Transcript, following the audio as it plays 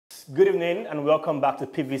Good evening and welcome back to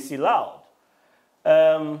PVC Loud.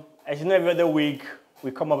 As you know, every other week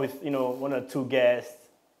we come up with one or two guests,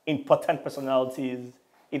 important personalities,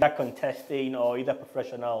 either contesting or either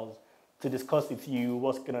professionals, to discuss with you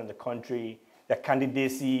what's going on in the country, their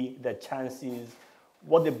candidacy, their chances,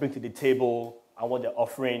 what they bring to the table, and what they're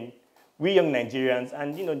offering. We young Nigerians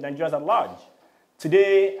and Nigerians at large.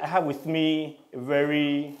 Today I have with me a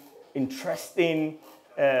very interesting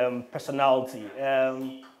personality.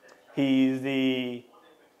 He's the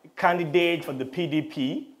candidate for the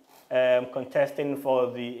PDP, contesting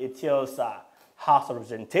for the Etielsa House of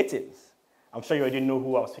Representatives. I'm sure you already know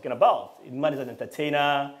who I'm speaking about. The man is an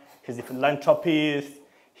entertainer, he's a philanthropist,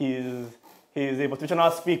 he's a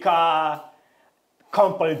motivational speaker,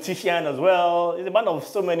 come politician as well. He's a man of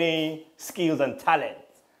so many skills and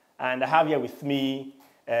talents. And I have here with me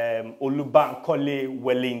Olubankole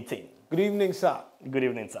Weligton. Good evening, sir. Good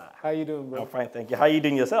evening, sir. How you doing, bro? I'm fine, thank you. How are you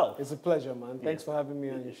doing yourself? It's a pleasure, man. Thanks for having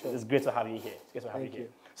me on your show. It's great to have you here. It's great to have Thank you here.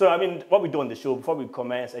 you. So, what we do on the show, before we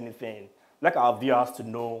commence anything, I'd like our viewers to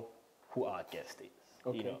know who our guest is.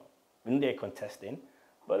 Okay. We know they're contesting,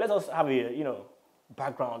 but let's also have a,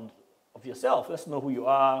 background of yourself. Let's know who you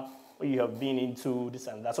are, what you have been into, this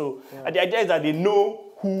and that. So, the idea is that they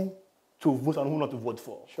know who to vote and who not to vote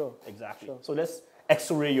for. Sure. Exactly. Sure. So let's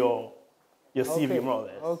X-ray your CV, more or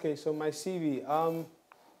less. Okay, so my CV.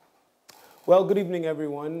 Well, good evening,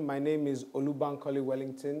 everyone. My name is Olubankole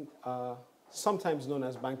Weligton, sometimes known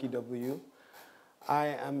as Banky W. I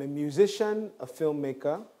am a musician, a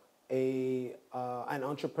filmmaker, an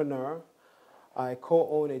entrepreneur. I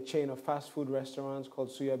co-own a chain of fast food restaurants called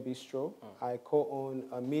Suya Bistro. I co-own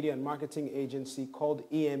a media and marketing agency called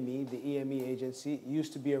EME, the EME agency. It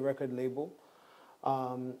used to be a record label.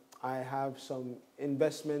 I have some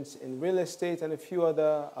investments in real estate and a few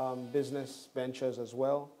other business ventures as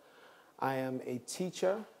well. I am a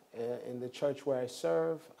teacher in the church where I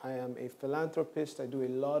serve. I am a philanthropist. I do a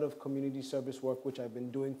lot of community service work, which I've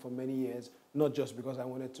been doing for many years, not just because I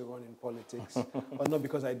wanted to run in politics, or not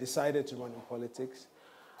because I decided to run in politics.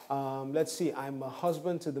 Let's see, I'm a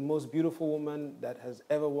husband to the most beautiful woman that has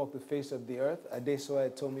ever walked the face of the earth,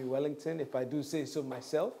 Adesoa Tomi Wellington, if I do say so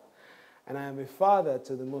myself. And I am a father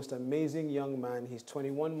to the most amazing young man. He's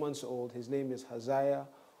 21 months old. His name is Haziah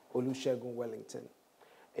Olusegun Wellington.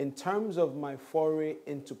 In terms of my foray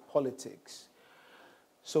into politics,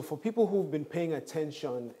 so for people who've been paying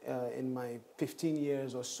attention in my 15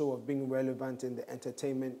 years or so of being relevant in the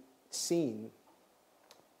entertainment scene,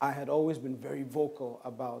 I had always been very vocal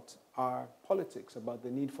about our politics, about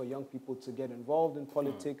the need for young people to get involved in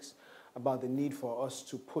politics, about the need for us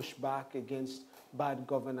to push back against bad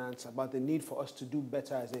governance, about the need for us to do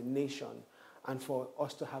better as a nation and for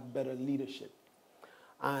us to have better leadership.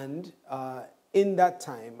 And in that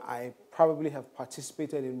time, I probably have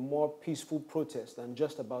participated in more peaceful protests than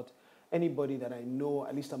just about anybody that I know,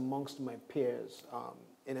 at least amongst my peers,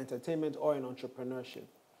 in entertainment or in entrepreneurship.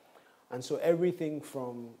 And so everything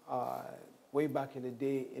from way back in the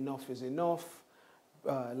day, Enough is Enough,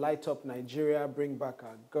 Light Up Nigeria, Bring Back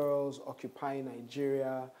Our Girls, Occupy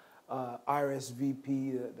Nigeria,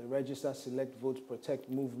 RSVP, the Register Select Vote Protect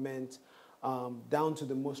movement, down to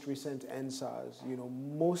the most recent NSARS.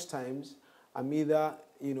 Most times I'm either,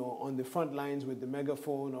 on the front lines with the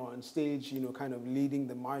megaphone or on stage, kind of leading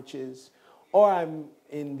the marches, or I'm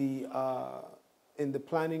in the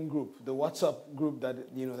planning group, the WhatsApp group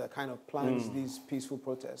that, that kind of plans these peaceful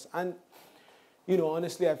protests. And,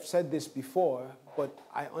 honestly, I've said this before, but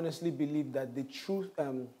I honestly believe that the truth,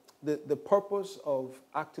 the purpose of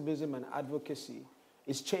activism and advocacy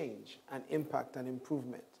is change and impact and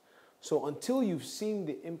improvement. So until you've seen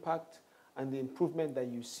the impact and the improvement that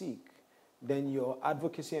you seek, then your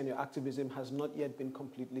advocacy and your activism has not yet been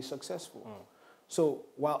completely successful. So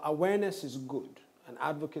while awareness is good and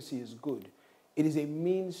advocacy is good, it is a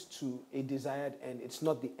means to a desired end. It's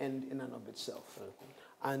not the end in and of itself.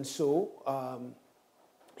 And so,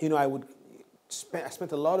 I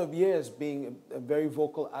spent a lot of years being a very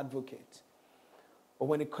vocal advocate. But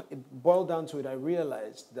when it boiled down to it, I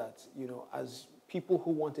realized that, as people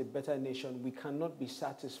who want a better nation, we cannot be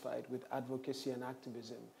satisfied with advocacy and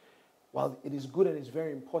activism. While it is good and it's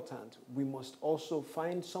very important, we must also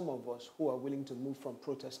find some of us who are willing to move from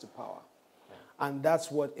protest to power. And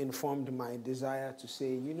that's what informed my desire to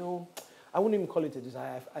say, I wouldn't even call it a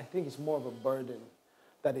desire. I think it's more of a burden,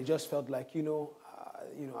 that it just felt like,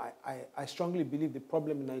 I strongly believe the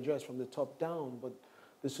problem in Nigeria is from the top down, but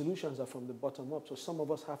the solutions are from the bottom up. So some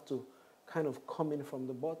of us have to kind of come in from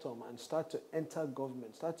the bottom and start to enter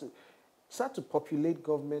government, start to populate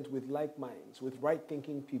government with like minds, with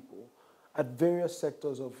right-thinking people, at various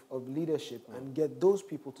sectors of leadership and get those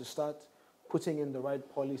people to start putting in the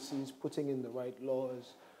right policies, putting in the right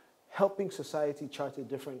laws, helping society chart a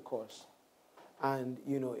different course. And,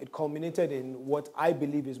 you know, it culminated in what I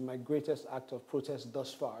believe is my greatest act of protest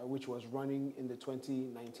thus far, which was running in the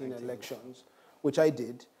 2019 elections, which I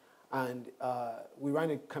did. And we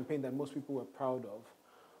ran a campaign that most people were proud of.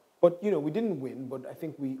 But, you know, we didn't win, but I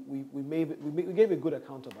think we gave a good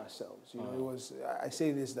account of ourselves. You know, it was, I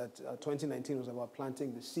say this, that 2019 was about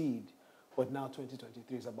planting the seed, but now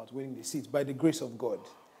 2023 is about winning the seeds by the grace of God.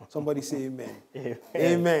 Somebody say amen.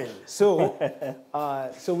 Amen. So,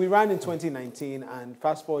 so we ran in 2019, and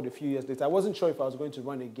fast forward a few years later, I wasn't sure if I was going to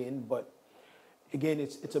run again, but again,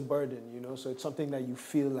 it's a burden, you know, so it's something that you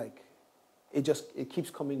feel like it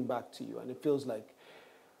keeps coming back to you, and it feels like,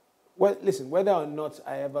 well, listen, whether or not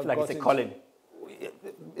I ever like it's a calling.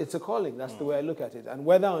 It's a calling. That's the way I look at it. And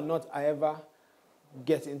whether or not I ever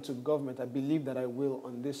get into government, I believe that I will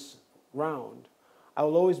on this round. I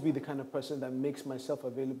will always be the kind of person that makes myself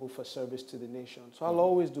available for service to the nation. So I'll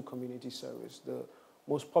always do community service. The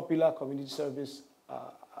most popular community service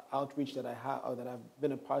outreach that I have, or that I've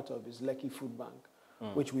been a part of, is Lekki Food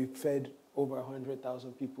Bank, which we've fed over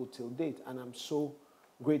 100,000 people till date. And I'm so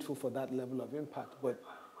grateful for that level of impact. But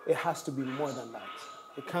it has to be more than that.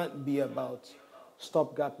 It can't be about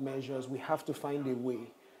stopgap measures. We have to find a way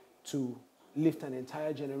to lift an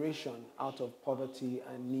entire generation out of poverty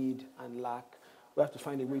and need and lack. We have to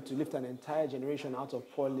find a way to lift an entire generation out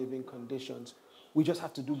of poor living conditions. We just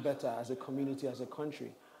have to do better as a community, as a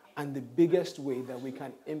country. And the biggest way that we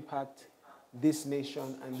can impact this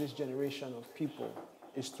nation and this generation of people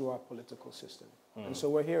is through our political system. And so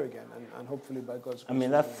we're here again, and hopefully by God's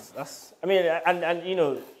grace. I mean, and you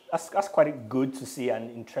know, that's quite good to see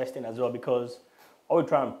and interesting as well, because what we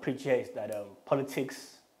try and preach here is that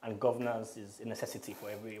politics and governance is a necessity for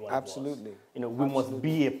everyone. Absolutely. You know, we must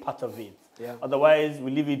be a part of it. Yeah. Otherwise,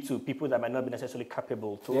 we leave it to people that might not be necessarily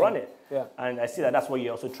capable to run it. Yeah. And I see that that's what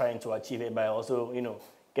you're also trying to achieve it by also, you know,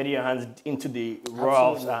 getting your hands into the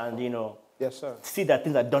roles and, you know, yes, sir. see that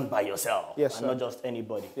things are done by yourself, yes, and sir. not just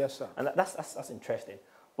anybody. Yes, sir. And that's interesting.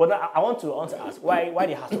 But I want to ask, why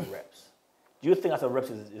the House of Reps? Do you think House of Reps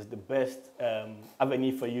is the best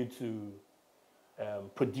avenue for you to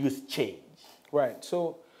produce change? Right.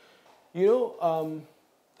 So, you know,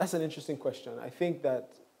 that's an interesting question. I think that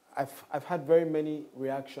I've had very many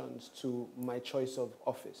reactions to my choice of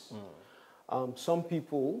office. Some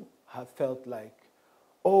people have felt like,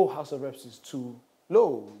 oh, House of Reps is too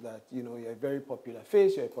low, that, you know, you're a very popular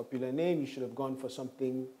face, you're a popular name, you should have gone for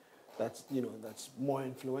something that's, you know, that's more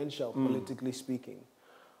influential, politically speaking.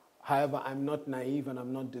 However, I'm not naive and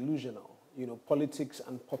I'm not delusional. You know, politics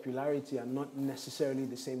and popularity are not necessarily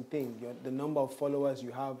the same thing. The number of followers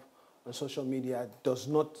you have on social media does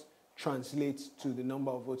not translate to the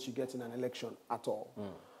number of votes you get in an election at all.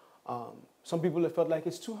 Some people have felt like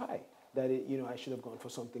it's too high, that you know, I should have gone for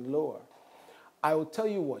something lower. I will tell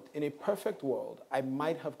you what, in a perfect world, I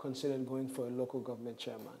might have considered going for a local government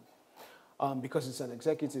chairman, because it's an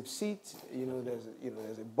executive seat. You know,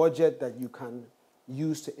 there's a budget that you can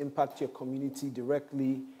use to impact your community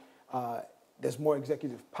directly. There's more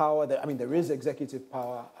executive power. There is executive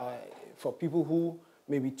power for people who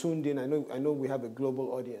may be tuned in. I know we have a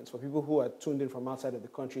global audience. For people who are tuned in from outside of the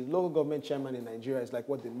country, local government chairman in Nigeria is like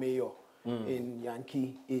what the mayor in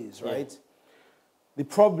Yankee is, right? Yeah. The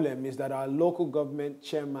problem is that our local government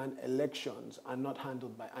chairman elections are not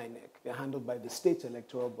handled by INEC. They're handled by the state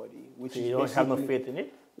electoral body, which is you don't have no faith in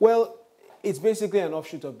it? Well, it's basically an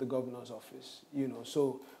offshoot of the governor's office, you know.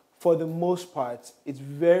 So for the most part, it's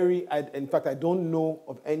very, in fact, I don't know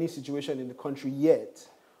of any situation in the country yet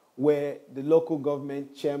where the local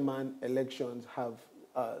government chairman elections have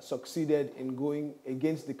succeeded in going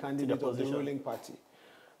against the candidate of the ruling party,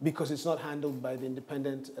 because it's not handled by the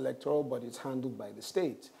independent electoral body, it's handled by the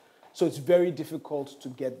state. So it's very difficult to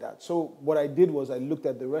get that. So what I did was I looked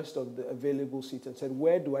at the rest of the available seats and said,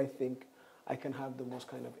 where do I think I can have the most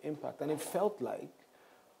kind of impact? And it felt like,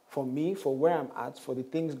 for me, for where I'm at, for the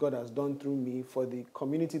things God has done through me, for the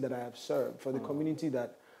community that I have served, for the community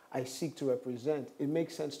that I seek to represent, it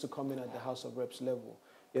makes sense to come in at the House of Reps level.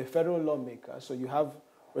 You're a federal lawmaker, so you have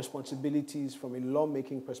responsibilities from a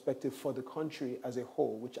lawmaking perspective for the country as a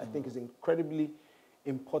whole, which I think is incredibly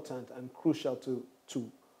important and crucial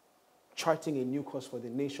to charting a new course for the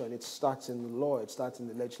nation. It starts in the law, it starts in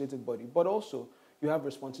the legislative body, but also you have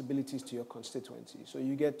responsibilities to your constituency. So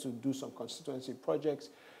you get to do some constituency projects,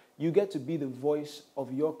 you get to be the voice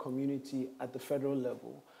of your community at the federal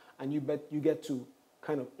level, and you get to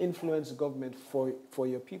kind of influence government for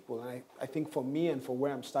your people. And I think for me and for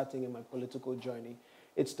where I'm starting in my political journey,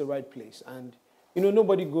 it's the right place. And, you know,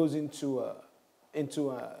 nobody goes into a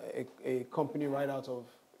company right out of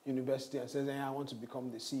university and says, hey, I want to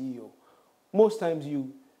become the CEO. Most times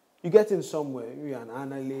you get in somewhere, you're an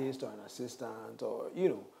analyst or an assistant or,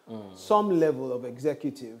 you know, some level of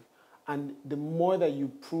executive. And the more that you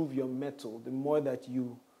prove your mettle, the more that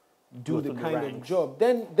you do the kind of job,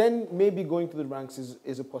 then maybe going through the ranks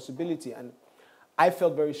is a possibility. And I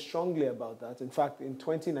felt very strongly about that. In fact, in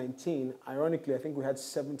 2019, ironically, I think we had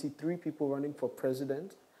 73 people running for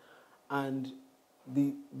president. And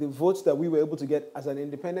the votes that we were able to get as an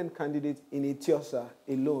independent candidate in Etiosa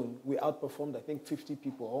alone, we outperformed, I think, 50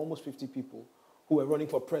 people, almost 50 people who were running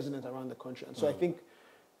for president around the country. And so I think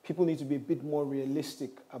people need to be a bit more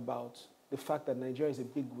realistic about the fact that Nigeria is a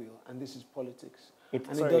big wheel and this is politics.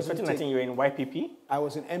 Sorry, in 2019 you were in YPP? I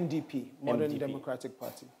was in MDP, Modern Democratic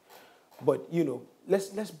Party. But, you know,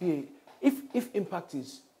 let's be, if impact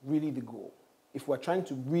is really the goal, if we're trying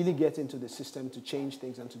to really get into the system to change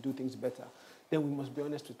things and to do things better, then we must be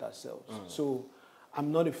honest with ourselves. So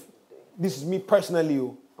I'm not, this is me personally,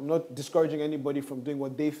 I'm not discouraging anybody from doing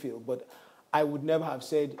what they feel, but I would never have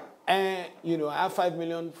said, you know, I have 5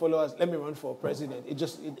 million followers, let me run for president.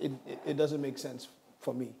 It doesn't make sense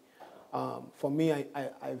for me. For me,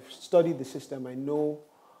 I've studied the system. I know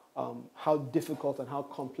how difficult and how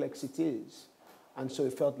complex it is. And so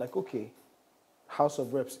it felt like, okay, House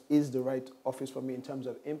of Reps is the right office for me in terms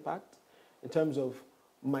of impact, in terms of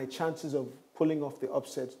my chances of pulling off the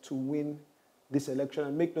upset to win this election.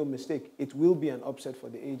 And make no mistake, it will be an upset for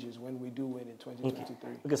the ages when we do win in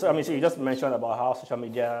 2023. Okay, so I mean, so you just mentioned about how social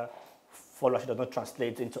media followership does not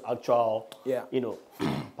translate into actual, you know,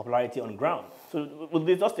 popularity on ground. So will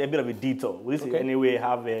this just a bit of a detour? Will this in any way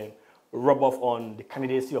have a rub-off on the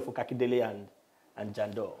candidacy of Okakidele and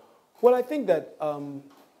Jandor? Well, I think that,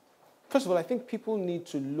 first of all, I think people need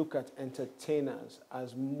to look at entertainers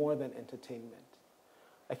as more than entertainment.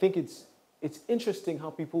 I think it's interesting how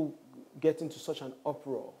people get into such an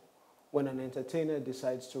uproar when an entertainer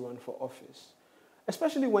decides to run for office,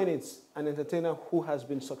 especially when it's an entertainer who has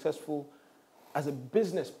been successful as a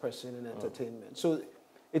business person in entertainment. So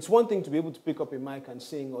it's one thing to be able to pick up a mic and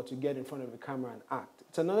sing or to get in front of a camera and act.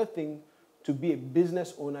 It's another thing to be a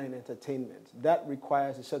business owner in entertainment. That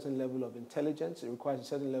requires a certain level of intelligence. It requires a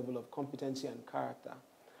certain level of competency and character.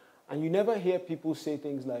 And you never hear people say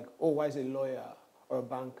things like, oh, why is a lawyer or a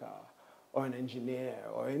banker or an engineer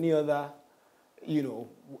or any other, you know,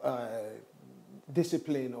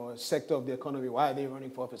 discipline or sector of the economy, why are they running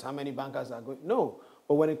for office? How many bankers are going? No.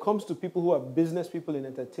 But when it comes to people who are business people in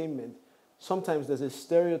entertainment, sometimes there's a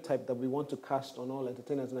stereotype that we want to cast on all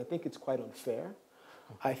entertainers, and I think it's quite unfair.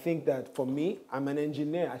 I think that for me, I'm an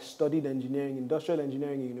engineer. I studied engineering, industrial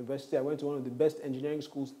engineering at university. I went to one of the best engineering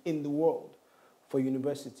schools in the world for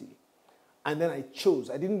university. And then I chose.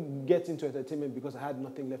 I didn't get into entertainment because I had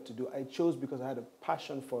nothing left to do. I chose because I had a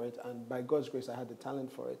passion for it, and by God's grace, I had the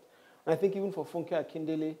talent for it. And I think even for Funke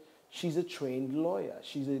Akindele, she's a trained lawyer.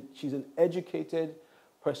 She's an educated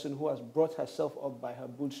person who has brought herself up by her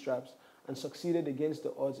bootstraps and succeeded against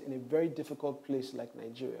the odds in a very difficult place like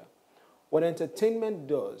Nigeria. What entertainment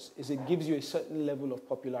does is it gives you a certain level of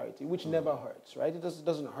popularity, which never hurts, right? It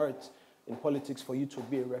doesn't hurt in politics for you to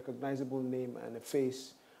be a recognizable name and a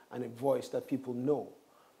face and a voice that people know.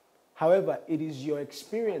 However, it is your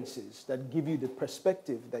experiences that give you the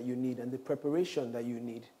perspective that you need and the preparation that you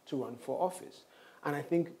need to run for office. And I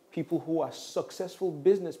think people who are successful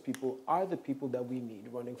business people are the people that we need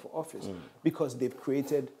running for office because they've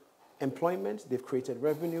created employment, they've created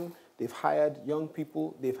revenue, they've hired young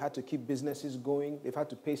people, they've had to keep businesses going, they've had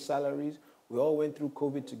to pay salaries. We all went through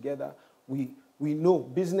COVID together. We know,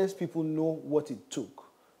 business people know what it took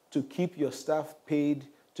to keep your staff paid,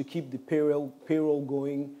 to keep the payroll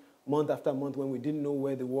going month after month when we didn't know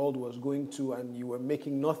where the world was going to and you were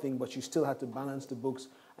making nothing, but you still had to balance the books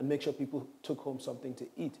and make sure people took home something to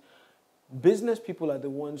eat. Business people are the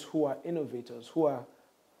ones who are innovators, who are,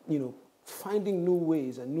 you know, finding new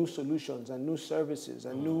ways and new solutions and new services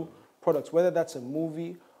and new products, whether that's a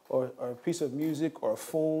movie or a piece of music or a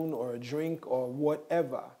phone or a drink or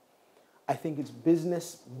whatever. I think it's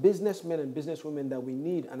businessmen and businesswomen that we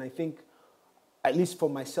need. And I think, at least for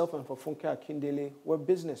myself and for Funke Akindele, we're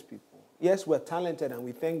business people. Yes, we're talented and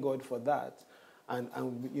we thank God for that.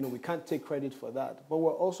 And you know, we can't take credit for that. But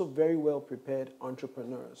we're also very well prepared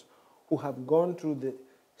entrepreneurs who have gone through the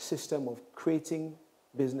system of creating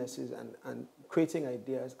businesses and creating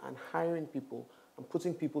ideas and hiring people and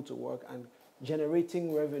putting people to work and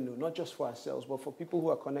generating revenue, not just for ourselves, but for people who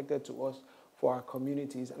are connected to us, for our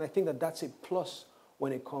communities. And I think that that's a plus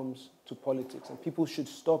when it comes to politics. And people should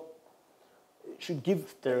stop should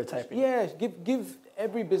give stereotyping. Yeah, give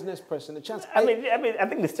every business person a chance. I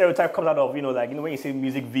think the stereotype comes out of, when you see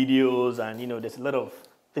music videos and, there's a lot of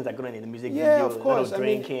things that go on in the music videos. Of course. A lot of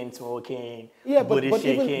drinking, smoking, but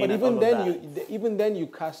shaking, even then you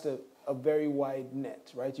cast a very wide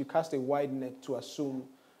net, right? You cast a wide net to assume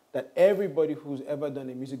that everybody who's ever done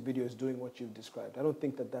a music video is doing what you've described. I don't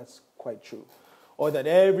think that that's quite true. Or that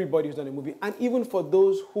everybody who's done a movie, and even for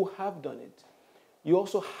those who have done it, you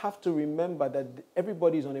also have to remember that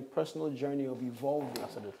everybody is on a personal journey of evolving.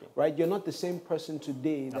 Absolutely. Right? You're not the same person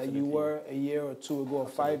today that you were a year or two ago or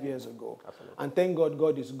 5 years ago. Absolutely. And thank God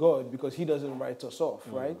God is God, because he doesn't write us off,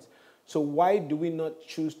 right? So why do we not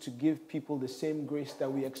choose to give people the same grace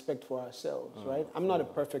that we expect for ourselves, right? I'm not a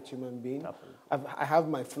perfect human being. I have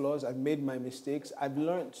my flaws. I've made my mistakes. I've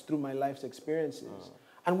learned through my life's experiences.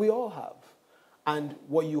 And we all have. And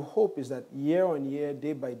what you hope is that year on year,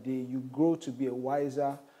 day by day, you grow to be a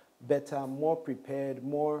wiser, better, more prepared,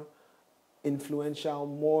 more influential,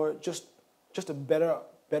 more just a better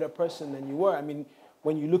person than you were. I mean,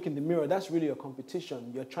 when you look in the mirror, that's really a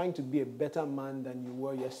competition. You're trying to be a better man than you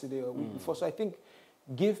were yesterday or a week before. So I think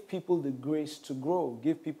give people the grace to grow,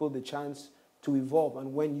 give people the chance to evolve.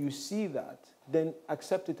 And when you see that, then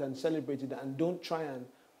accept it and celebrate it, and don't try and,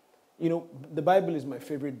 the Bible is my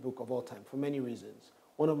favorite book of all time for many reasons.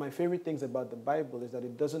 One of my favorite things about the Bible is that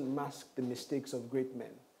it doesn't mask the mistakes of great men.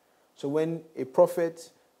 So when a prophet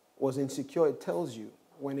was insecure, it tells you.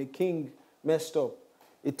 When a king messed up,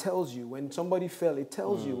 it tells you. When somebody fell, it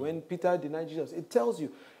tells you. When Peter denied Jesus, it tells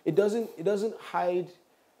you. It doesn't hide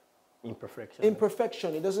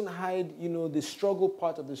imperfection. It doesn't hide, the struggle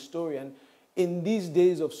part of the story. And in these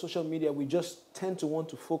days of social media, we just tend to want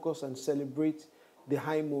to focus and celebrate the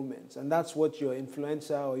high moments. And that's what your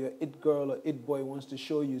influencer or your it girl or it boy wants to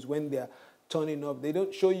show you, is when they're turning up. They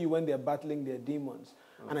don't show you when they're battling their demons.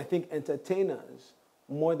 And I think entertainers,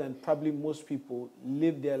 more than probably most people,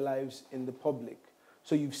 live their lives in the public.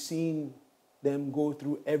 So you've seen them go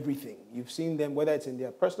through everything. You've seen them, whether it's in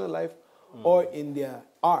their personal life or in their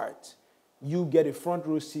art, you get a front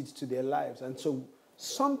row seat to their lives. And so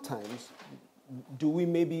sometimes do we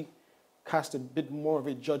maybe cast a bit more of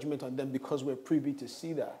a judgment on them because we're privy to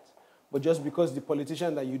see that. But just because the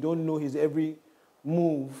politician that you don't know his every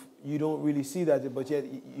move, you don't really see that, but yet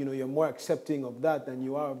you're more accepting of that than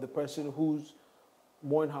you are of the person who's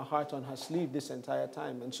worn her heart on her sleeve this entire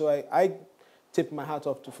time. And so I tip my hat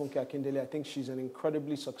off to Funke Akindele. I think she's an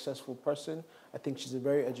incredibly successful person. I think she's a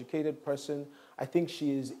very educated person. I think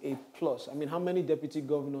she is a plus. I mean, how many deputy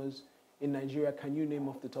governors in Nigeria can you name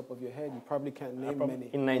off the top of your head? You probably can't name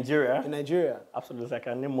many. In Nigeria? In Nigeria. Absolutely, I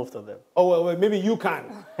can name most of them. Oh, well maybe you can,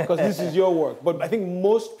 because this is your work. But I think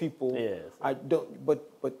most people, I don't,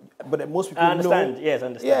 but most people I understand. know. Yes, I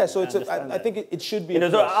understand. Yeah, so I think it should be.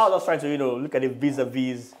 So I was just trying to, look at it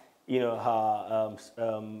vis-a-vis, her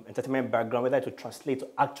entertainment background, whether to translate to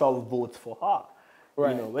actual votes for her.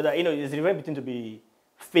 Right. Whether, it's a difference between to be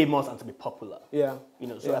famous and to be popular. Yeah.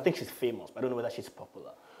 So I think she's famous, but I don't know whether she's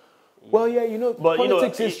popular. Well, yeah, but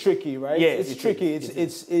politics is tricky, right? Yeah, it's tricky.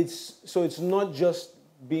 So it's not just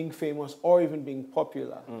being famous or even being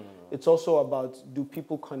popular. It's also about, do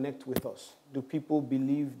people connect with us? Do people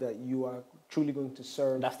believe that you are truly going to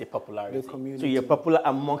serve? That's the popularity. The community. So you're popular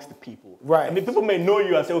amongst the people. Right. I mean, people may know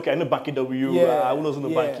you and say, okay, I know Banky W. I know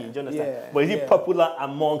Banky. Do you understand? Yeah, but is it popular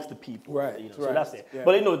amongst the people? Right. So that's it. Yeah.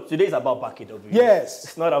 But today is about Banky W. Yes.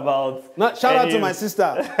 It's not about. Shout out to my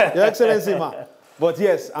sister, Your Excellency, ma. But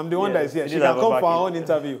yes, I'm the one that is here. She can come for our own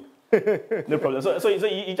interview. No problem. So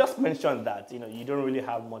you just mentioned that you don't really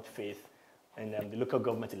have much faith in the local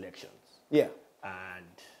government elections. Yeah. And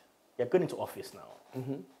you're going into office now.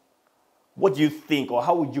 What do you think, or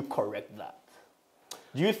how would you correct that?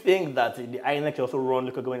 Do you think that the INEC should also run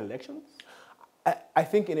local government elections? I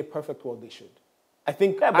think in a perfect world they should. I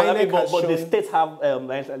think but the states have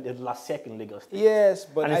the last second Lagos State. Yes,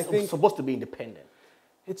 but and I think it's supposed to be independent.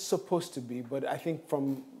 It's supposed to be, but I think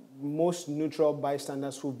from most neutral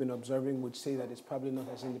bystanders who've been observing would say that it's probably not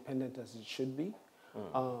as independent as it should be.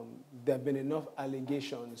 There have been enough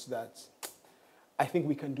allegations that I think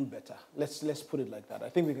we can do better. Let's put it like that. I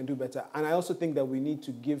think we can do better. And I also think that we need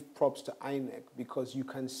to give props to INEC, because you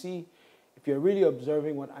can see, if you're really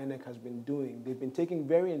observing what INEC has been doing, they've been taking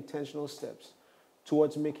very intentional steps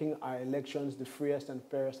towards making our elections the freest and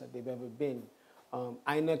fairest that they've ever been.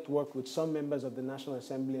 INEC worked with some members of the National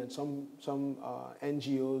Assembly and some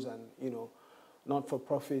NGOs and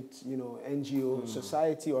not-for-profit NGO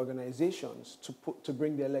society organizations to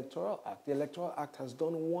bring the Electoral Act. The Electoral Act has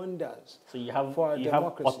done wonders. So you have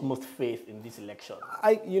utmost faith in this election.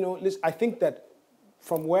 Listen, I think that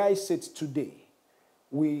from where I sit today,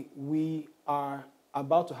 we are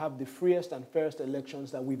about to have the freest and fairest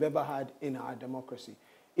elections that we've ever had in our democracy.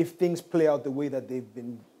 If things play out the way that they've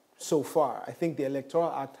been so far, I think the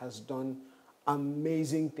Electoral Act has done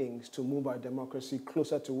amazing things to move our democracy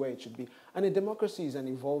closer to where it should be. And a democracy is an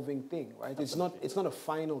evolving thing, right? It's not a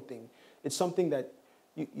final thing. It's something that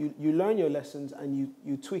you learn your lessons and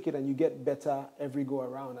you tweak it and you get better every go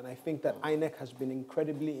around. And I think that INEC has been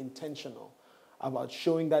incredibly intentional about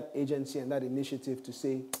showing that agency and that initiative to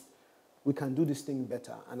say, we can do this thing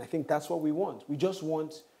better. And I think that's what we want. We just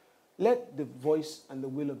want, let the voice and the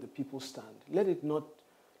will of the people stand.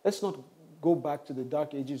 Let's not go back to the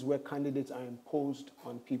dark ages where candidates are imposed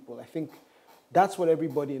on people. I think that's what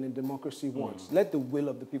everybody in a democracy wants. Let the will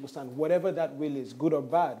of the people stand, whatever that will is, good or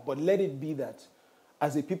bad, but let it be that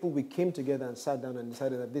as a people we came together and sat down and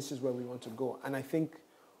decided that this is where we want to go. And I think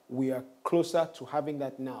we are closer to having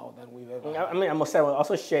that now than we've ever had. I mean, I must say, I'm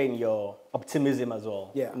also sharing your optimism as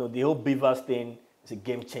well. Yeah. You know, the whole Beavers thing is a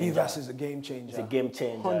game changer. Beavers is a game changer. It's a game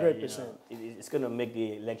changer. 100%. You know, it's going to make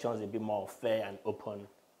the elections a bit more fair and open.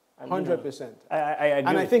 100%. I agree.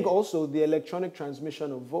 And I think also the electronic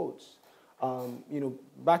transmission of votes. You know,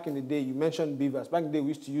 back in the day, you mentioned Beavers. Back in the day, we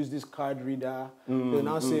used to use this card reader. They would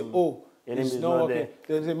now say, oh, it's not okay.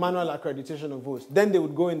 There's a manual accreditation of votes. Then they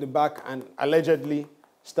would go in the back and allegedly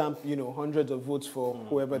stamp, you know, hundreds of votes for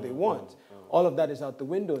whoever they want. All of that is out the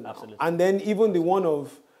window now. Absolutely. And then even the one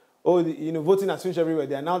of, you know, voting has finished everywhere.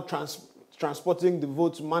 They are now transporting the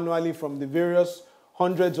votes manually from the various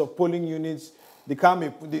hundreds of polling units.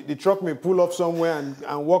 The truck may pull up somewhere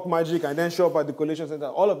and work magic and then show up at the collation center.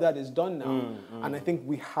 All of that is done now. And I think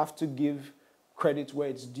we have to give credit where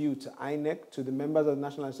it's due to INEC, to the members of the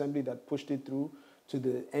National Assembly that pushed it through, to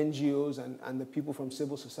the NGOs and the people from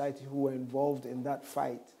civil society who were involved in that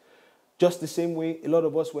fight. Just the same way a lot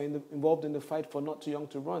of us were involved in the fight for Not Too Young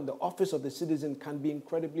to Run. The office of the citizen can be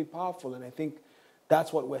incredibly powerful, and I think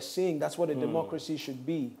that's what we're seeing. That's what a democracy should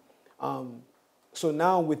be. So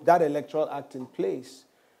now with that Electoral Act in place,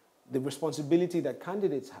 the responsibility that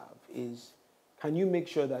candidates have is, can you make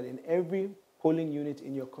sure that in every polling unit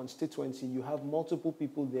in your constituency, you have multiple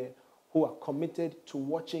people there who are committed to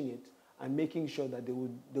watching it and making sure that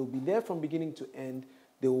they'll be there from beginning to end.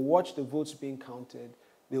 They will watch the votes being counted.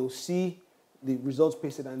 They will see the results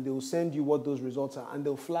pasted, and they will send you what those results are, and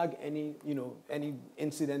they'll flag any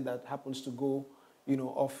incident that happens to go, you know,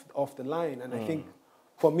 off the line. And I think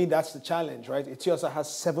for me that's the challenge, right? Etiosa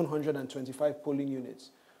has 725 polling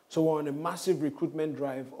units. So we're on a massive recruitment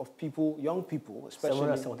drive of people, young people, especially.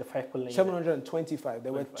 775 polling 725.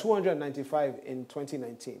 There were 295 in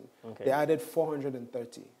 2019. Okay. They added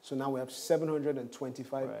 430. So now we have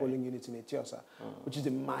 725 polling units in Etiosa, which is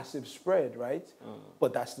a massive spread, right?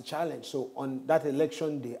 But that's the challenge. So on that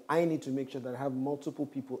election day, I need to make sure that I have multiple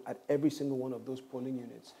people at every single one of those polling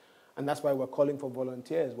units. And that's why we're calling for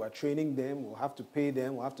volunteers. We're training them. We'll have to pay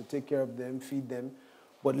them. We'll have to take care of them, feed them,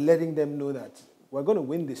 but letting them know that we're going to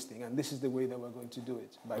win this thing, and this is the way that we're going to do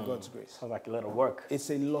it, by God's grace. Sounds like a lot of work. It's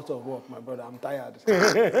a lot of work, my brother. I'm tired.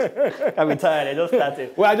 I'm tired. I just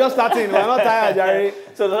started. We're just starting. We're not tired, Jerry.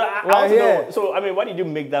 So, I mean, why did you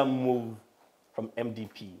make that move from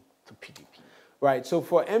MDP to PDP? Right. So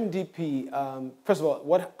for MDP, first of all,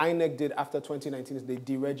 what INEC did after 2019 is they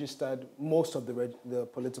deregistered most of the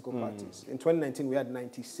political parties. In 2019, we had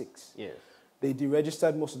 96. Yes. They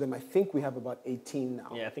deregistered most of them. I think we have about 18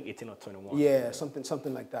 now. Yeah, I think 18 or 21. Yeah,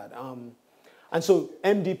 something like that. And so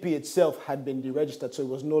MDP itself had been deregistered, so it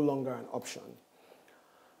was no longer an option.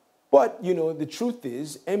 But, you know, the truth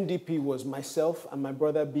is, MDP was myself and my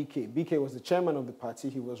brother BK. BK was the chairman of the party.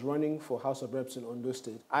 He was running for House of Reps in Ondo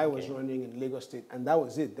State. I was running in Lagos State, and that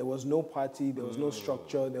was it. There was no party, there was no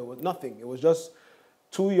structure, there was nothing. It was just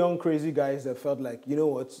two young, crazy guys that felt like, you know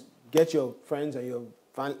what, get your friends and your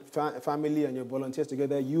family and your volunteers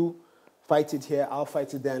together. You fight it here, I'll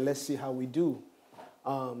fight it there, and let's see how we do.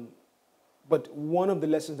 But one of the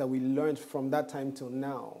lessons that we learned from that time till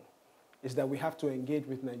now is that we have to engage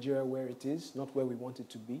with Nigeria where it is, not where we want it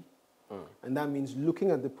to be. And that means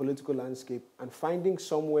looking at the political landscape and finding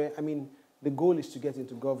somewhere, I mean, the goal is to get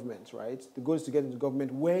into government, right? The goal is to get into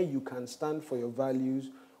government where you can stand for your values,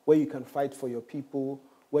 where you can fight for your people,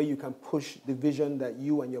 where you can push the vision that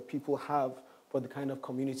you and your people have for the kind of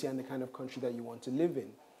community and the kind of country that you want to live in.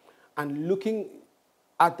 And looking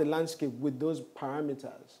at the landscape with those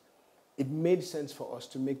parameters, it made sense for us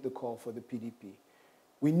to make the call for the PDP.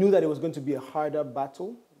 We knew that it was going to be a harder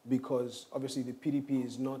battle because obviously the PDP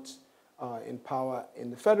is not in power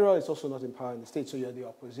in the federal, it's also not in power in the state, so you're the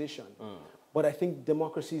opposition. But I think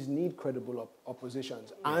democracies need credible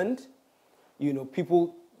oppositions. And, you know,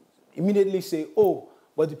 people immediately say, oh,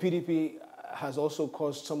 but the PDP has also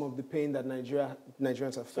caused some of the pain that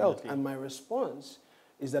Nigerians have felt. Absolutely. And my response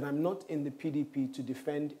is that I'm not in the PDP to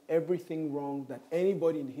defend everything wrong that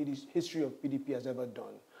anybody in the history of PDP has ever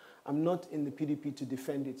done. I'm not in the PDP to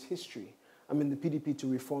defend its history. I'm in the PDP to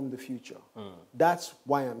reform the future. That's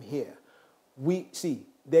why I'm here.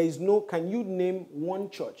 There is no, can you name one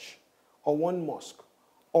church or one mosque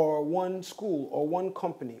or one school or one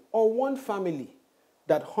company or one family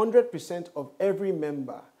that 100% of every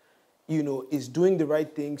member, is doing the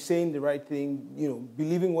right thing, saying the right thing,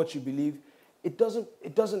 believing what you believe? It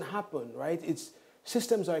doesn't happen, right?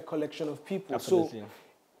 Systems are a collection of people. Absolutely. So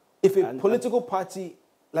if a political party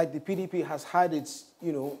like the PDP has had its,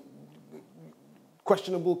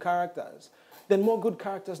 questionable characters, then more good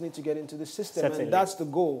characters need to get into the system. Certainly. And that's the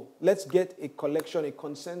goal. Let's get a collection, a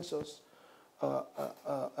consensus,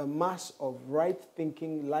 a mass of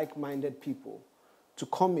right-thinking, like-minded people to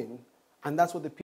come in, and that's what the